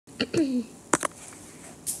Guys,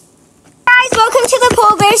 welcome to the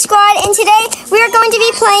Polar Bear Squad, and today we are going to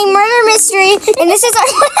be playing Murder Mystery, and this is our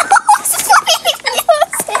we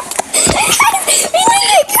might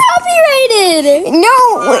get copyrighted.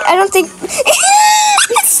 No, wait, I don't think.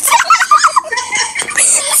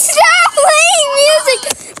 Stop playing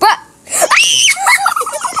music, but.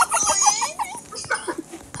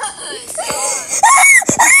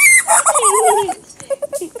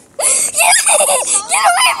 Get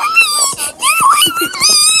away from me! Get away from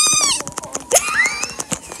me!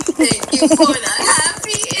 Thank you for the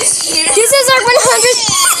happy. This is our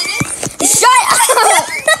 100th. Shut up!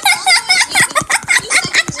 2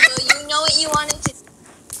 seconds ago, you know what you wanted to do?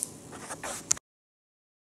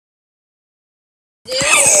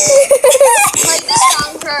 Play this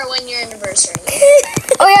song for our 1-year anniversary.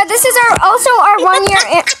 Oh yeah, this is also our 1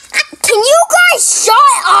 year. Can you guys shut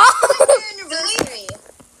up? 1-year anniversary.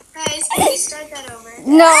 Guys, can you start that over?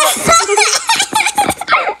 No.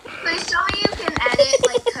 Please tell me you can edit,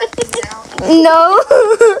 like cut things out. No. No,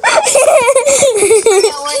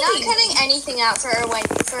 we're not cutting anything out for the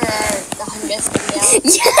 100th video.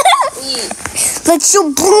 Let your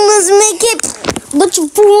boomers make it. Let your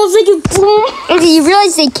boomers make it boom. Okay, you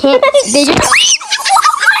realize they can't. They just.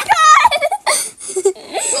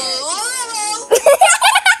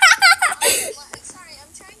 Sorry,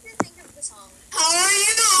 I'm trying to think of the song. How are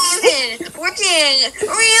you doing? Working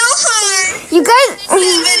real hard. You guys.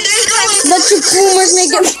 Let your boomers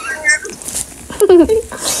make it.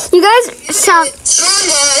 You guys sound. Chill.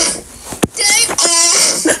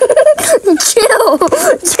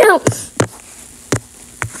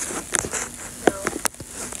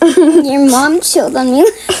 Your mom chilled on me.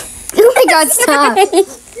 Oh my God! Stop. I'm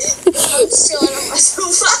chilling on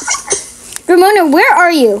myself. Ramona, where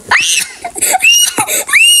are you?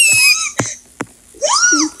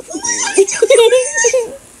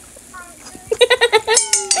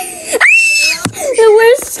 The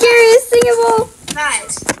worst, scariest thing of all.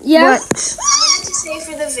 Guys, Yeah. I wanted to say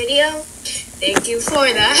for the video, thank you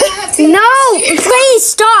for that. No, please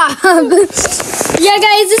stop. Yeah,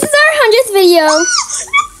 guys, this is our 100th video.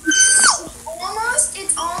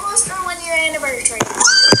 It's almost our 1-year anniversary.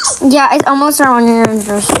 Yeah, it's almost our 1 year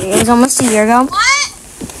anniversary. It was almost a year ago. What?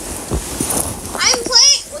 I'm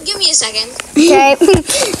playing. Well, give me a second. Okay. Can you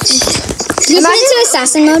put it to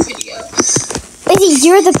assassin mode? Izzy,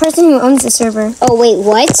 you're the person who owns the server. Oh, wait,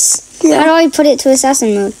 what? Yeah. How do I put it to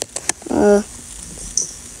assassin mode?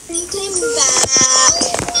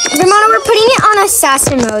 Ramona, we're putting it on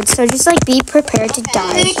assassin mode, so just like be prepared to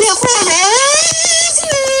die.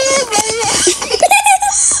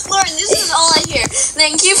 Lauren, this is all I hear.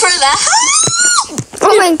 Thank you for that.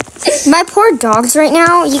 Oh my poor dogs right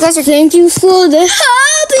now. You guys are. Thank you for the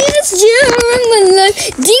happiest year in my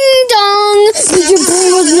life. Ding dong.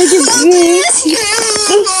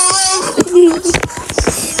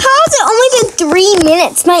 How has it only been 3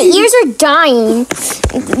 minutes? My ears are dying.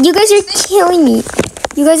 You guys are killing me.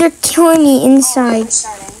 You guys are killing me inside.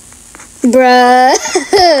 Bruh.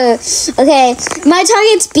 Okay, my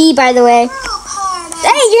target's B, by the way.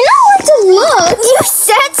 Hey, you're not allowed to look. You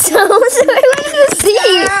said so, so I wanted to see.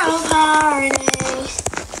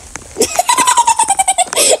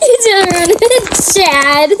 It's around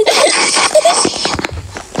Chad.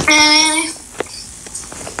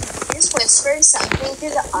 Just whispered something to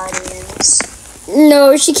the audience.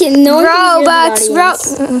 No, she can't. No one can hear the Robux,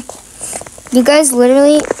 audience. You guys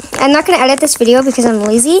literally. I'm not gonna edit this video because I'm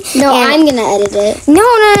lazy. No, and- I'm gonna edit it. No,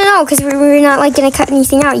 because we're not like gonna cut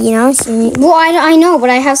anything out, you know. So Well, I know, but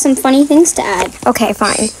I have some funny things to add. okay,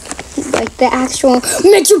 fine. Like the actual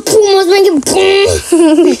make your pumas make it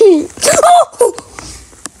boom.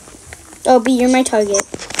 Oh, B, you're my target.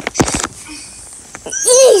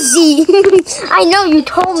 Easy. I know you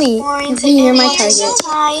told me. B, you're my target.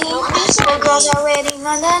 Girls are waiting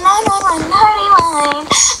on the 911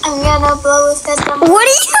 I'm gonna blow a step on What are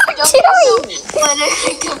you doing? when I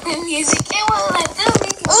pick up the music and will let them be.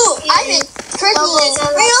 Oh, I've been curriculum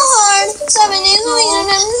real hard. 7 days a week and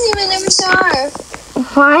I'm even never starve.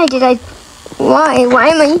 Why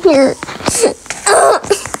am I here?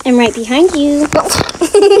 I'm right behind you.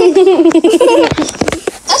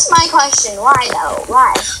 That's my question. Why though?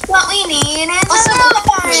 Why? What we need is a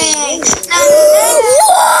party.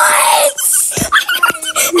 What?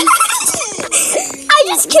 I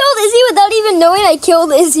just killed Izzy without even knowing I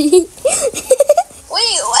killed Izzy.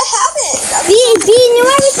 Wait, what happened? B knew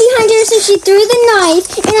I was behind her, so she threw the knife,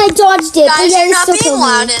 and I dodged it. Guys, but you're yeah, not still being killed me.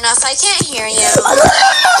 loud enough. I can't hear you.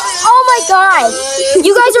 Oh my God!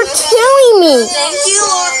 You guys are killing me. Thank you,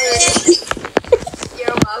 Lauren.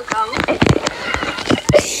 You're welcome.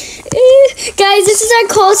 Guys, this is our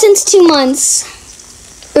call since 2 months.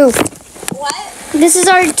 Ooh. What? This is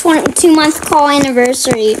our 2-month call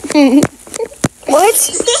anniversary. What?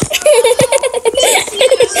 So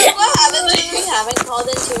what happens when we haven't called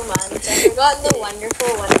in 2 months? I forgot the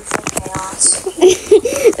wonderful chaos.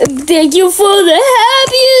 Thank you for the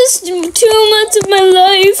happiest 2 months of my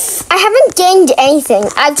life. I haven't gained anything.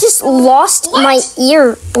 I've just lost What? my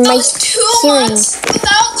ear, my Those 2 hearing. months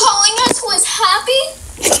without calling us was happy?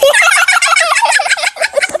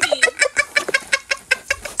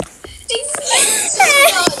 No,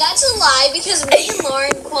 that's a lie because me and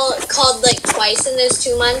Lauren called like twice in those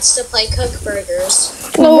 2 months to play Cook Burgers.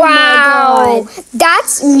 Oh my Wow. God.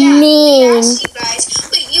 That's mean. Yes, you guys.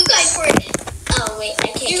 But you guys were. Oh wait, I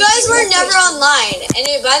can't. You guys were never online. And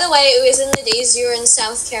by the way, it was in the days you were in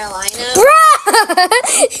South Carolina. Bruh!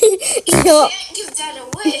 Yo, Can't give that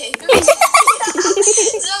away.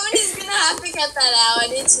 Somebody's gonna have to cut that out,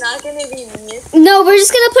 and it's not gonna be me. No, we're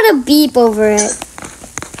just gonna put a beep over it.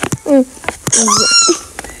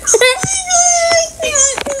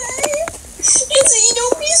 You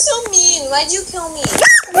don't be so mean. Why'd you kill me?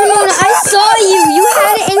 Ramona, I saw you. You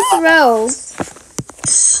had it in throw. I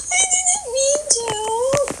didn't mean to.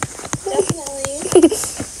 Definitely.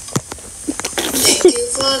 Thank you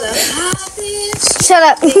for the happiest. shut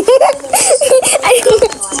up. Mommy.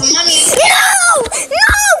 No!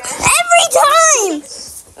 No! Every time!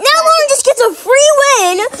 Now Lauren just gets a free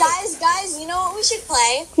win. Guys, you know what we should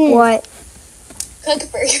play? What?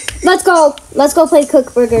 Cook Burger. Let's go. Let's go play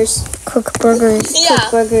Cook Burgers. Cook burgers. Yeah.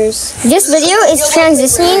 Cook Burgers. This video is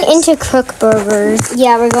transitioning into cook burgers.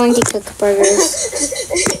 Yeah, we're going to Cook Burgers.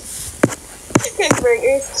 Cook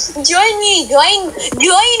Burgers. Join me. Join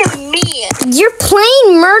me. You're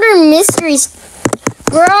playing murder mysteries.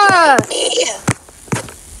 Bruh.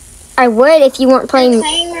 I would if you weren't playing.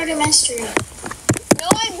 Playing Murder Mystery. No,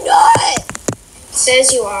 I'm not.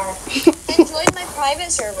 Says you are. And join my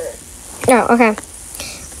private server. Oh, okay.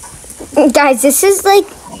 Guys, this is like.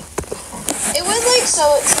 It was like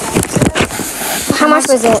so expensive. How much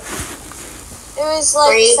was it? It was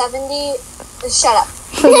like 70. Shut up.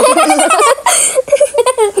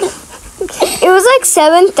 It was like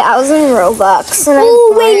 7,000 Robux. And I Oh,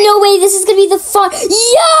 bought wait, it. no way. This is going to be the fun.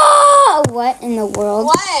 Yeah! What in the world?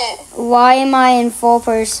 What? Why am I in full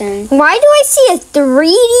person? Why do I see a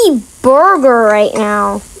 3D burger right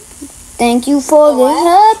now? Thank you for the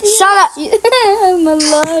What? happy. Shut up. I'm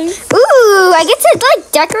alive. Ooh, I get to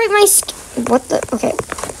like decorate my what the? Okay.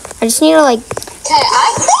 I just need to like. Okay, I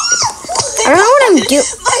don't know what I'm doing.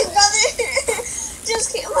 My brother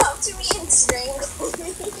just came up to me and strangled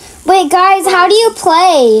me. Wait, guys, how do you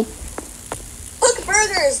play? Cook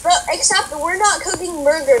burgers, bro. Except we're not cooking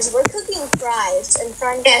burgers. We're cooking fries and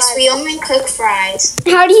french fries. Yes, we only cook fries.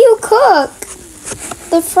 How do you cook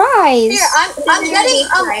the fries? Here, I'm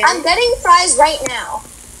getting fries right now.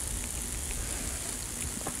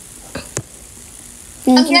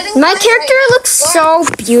 I'm getting My fries character right now. looks so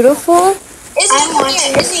beautiful. Izzy, come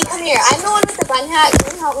here. Izzy, come here. I'm the one with the bun hat.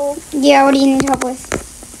 Can you help me? Yeah, what do you need help with?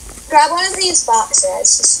 Grab one of these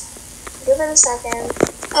boxes. Just give it a second.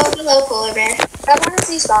 Oh, hello, polar bear. Grab one of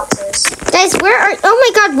these boxes. Guys, where are? Oh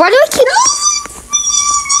my God! Why do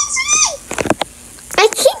I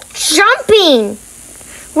keep jumping?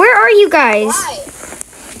 Where are you guys? Why?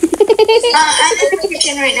 I'm in the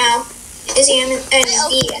kitchen right now. Izzy, I'm in B.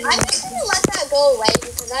 I'm just gonna let that go away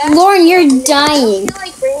because I Lauren, you're I dying. feel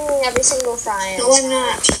like bringing every single fry in. No, I'm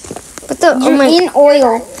not. What the? Oh You're my! in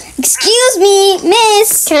oil. Excuse me,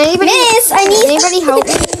 miss. Can anybody? Miss, I Can need. anybody help?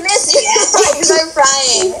 Miss, your legs are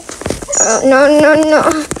frying. No!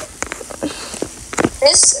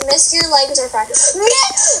 Miss, your legs are frying.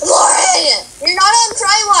 Lauren, you're not on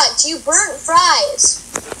Fry Watch. You burnt fries.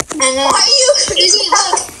 I know. Why are you? Izzy,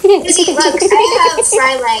 look. Izzy, look. I have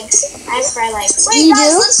fry legs. Wait, You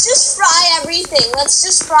guys, do? let's just fry everything.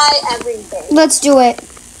 Let's do it.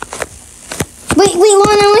 Wait,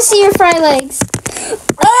 Lauren, I want to see your fry legs.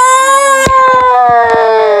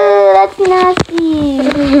 Oh, that's nasty.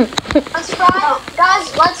 Let's fry,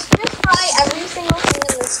 guys. Let's just fry every single thing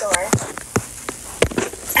in the store.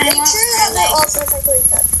 I Make want sure fry that they're all legs. perfectly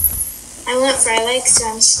cooked. I want fry legs, so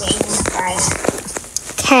I'm staying in the fries.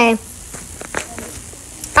 Okay.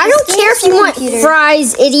 I don't care if you want computer.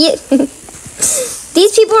 fries, idiot.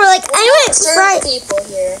 These people are like, I want Serve fries. people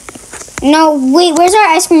here. No, wait, where's our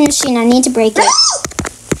ice cream machine? I need to break it.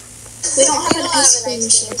 We don't have We an don't have ice an cream ice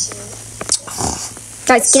machine. cream machine.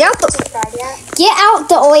 Guys, get out the. Is it fried yet? Get out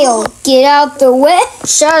the oil. Get out the way.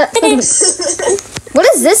 Shut up. What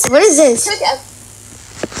is this? What is this? Cook it.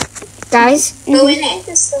 Guys? Go in it.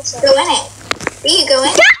 This is so sad. Go in it. B, go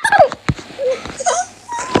in.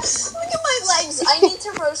 Look at my my legs. I need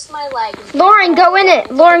to roast my legs. Lauren, go in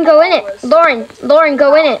it. Lauren, go in it. Lauren,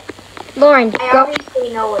 go in it. Lauren, I go.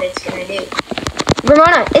 obviously know what it's gonna do.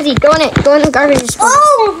 Ramona, Izzy, go in it. Go in the garbage disposal.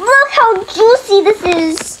 Oh, look how juicy this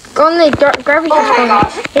is. Go in the garbage disposal.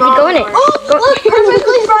 Izzy, go in it. Oh, Go. look,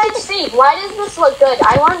 perfectly fried steak. Why does this look good?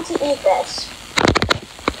 I want to eat this.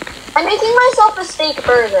 I'm making myself a steak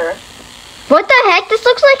burger. What the heck? This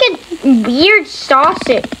looks like a weird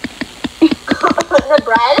sausage. The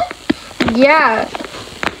bread? Yeah.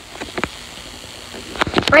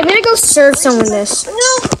 I'm gonna go serve someone this. No,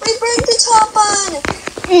 we burned the top on.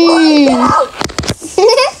 Mm. Get out.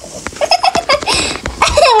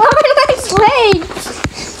 Lauren likes legs.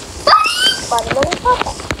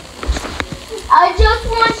 I just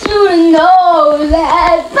want you to know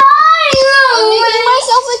that I'm making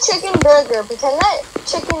myself a chicken burger. Pretend that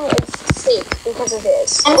chicken is steak because it is.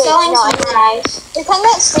 I'm Wait, selling no, some fries. Pretend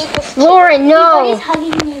that steak is chicken. Lauren, no.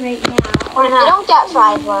 hugging me right now. Why You not? don't get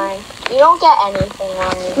fries, Lauren. You don't get anything,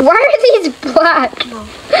 Lauren. Why are these black?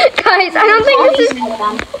 Guys, I don't think this is...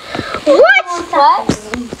 What? What?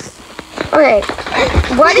 Okay.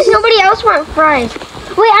 Why does nobody else want fries?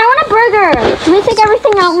 Wait, I want a burger. Can we take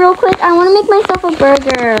everything out real quick? I want to make myself a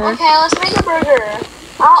burger. Okay, let's make a burger.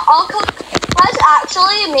 I'll cook. Let's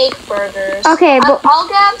actually make burgers. Okay, but I'll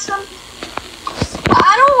grab some.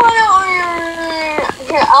 I don't want to order.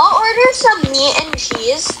 Here, I'll order some meat and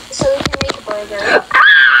cheese so we can make a burger.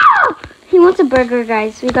 ah! He wants a burger,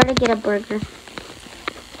 guys. We gotta get a burger.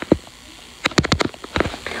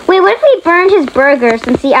 Wait, what if we burned his burger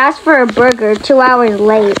since he asked for a burger 2 hours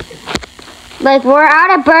late? Like, we're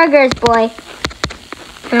out of burgers, boy.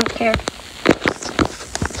 I don't care.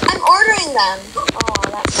 I'm ordering them. Oh,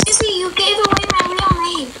 that's. Izzy, you gave away my real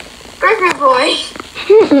name. Burger Boy.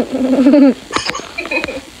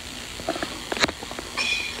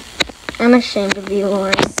 I'm ashamed of you,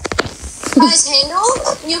 Lauren. Guys, handle.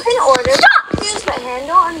 You can order. Stop. But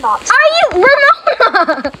handle and box. Are you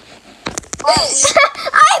Ramona? Wait.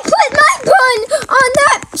 I put my bun on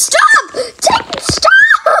that. Stop!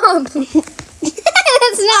 Stop!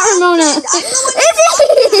 That's not Ramona.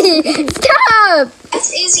 Izzy! Stop! That's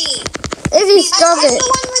Izzy. Izzy, stop I'm it. the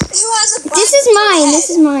one who has a bun. This is mine. This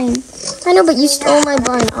is mine. I know, but you stole my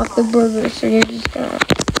bun off the burger, so you're just gonna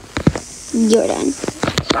You're done.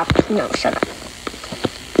 stop. No, shut up.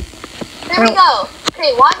 There we go.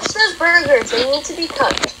 Okay, watch those burgers. They need to be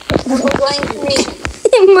cooked. We're going to make.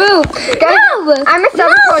 Move. Guys, No! I'm a No,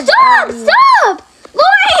 sabotage. stop! Stop!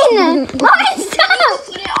 Lauren! Lauren, stop!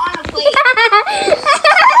 Put it on a plate.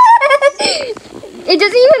 It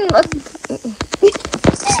doesn't even look.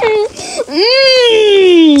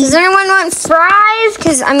 Does anyone want fries?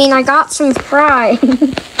 Because, I mean, I got some fries.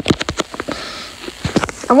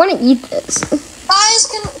 I want to eat this. Guys,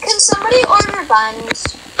 can somebody order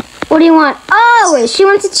buns? What do you want? Oh, she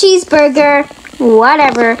wants a cheeseburger.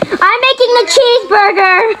 Whatever. I'm making a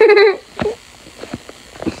cheeseburger.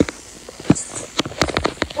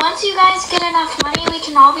 Once you guys get enough money, we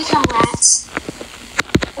can all become rats.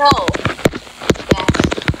 No. Yes.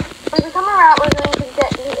 If we become a rat, we're going to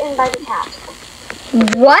get eaten by the cat.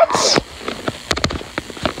 What?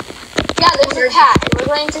 Yeah, there's a cat, and we're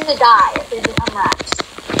going to die if we become rats.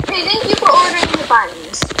 Okay, thank you for ordering the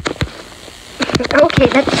buns. Okay,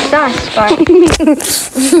 that's sus, but...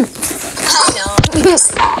 I know.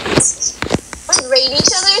 We rate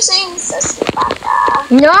each other saying "Sussy baka."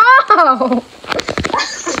 No!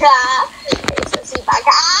 Sussy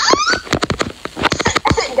baka.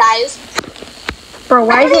 Guys, Bro,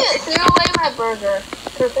 why is I it... threw away my burger.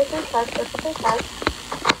 Perfectly cut, perfectly cut.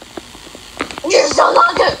 You're so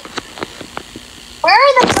not good. Where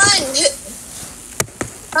are the buns?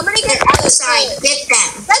 Somebody get Outside, get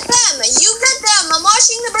them. Get them. You get them. I'm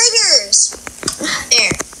washing the burgers.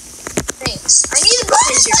 There. Thanks. I need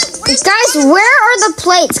buns. Where's the Guys, buns? where are the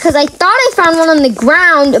plates? Because I thought I found one on the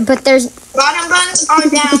ground, but there's... Bottom buns are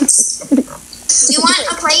down. You want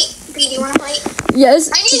a plate? B, do you want a plate? Yes.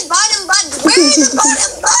 I need bottom buns. Where are the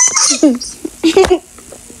bottom buns?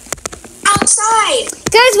 Outside.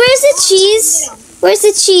 Guys, where's the cheese? Where's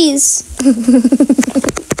the cheese?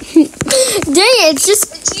 Dang it, it's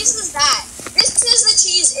just... The cheese is that. This is the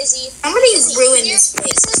cheese, Izzy. Somebody's ruined Here, this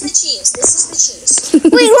plate. This is the cheese. This is the cheese.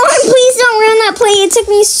 Wait, Lauren, please don't ruin that plate. It took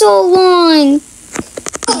me so long.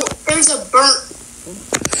 Oh, there's a burnt.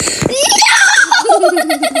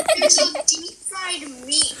 There's a deep fried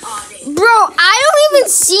meat on it. Bro, I don't even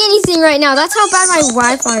see anything right now. That's how bad my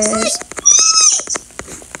Wi-Fi is.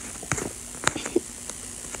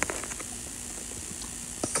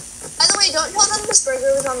 By the way, don't tell them this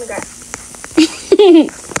burger was on the ground.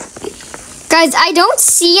 Guys, I don't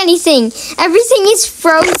see anything. Everything is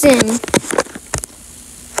frozen.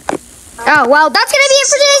 Oh, well, that's gonna be it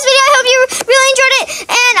for today's video. I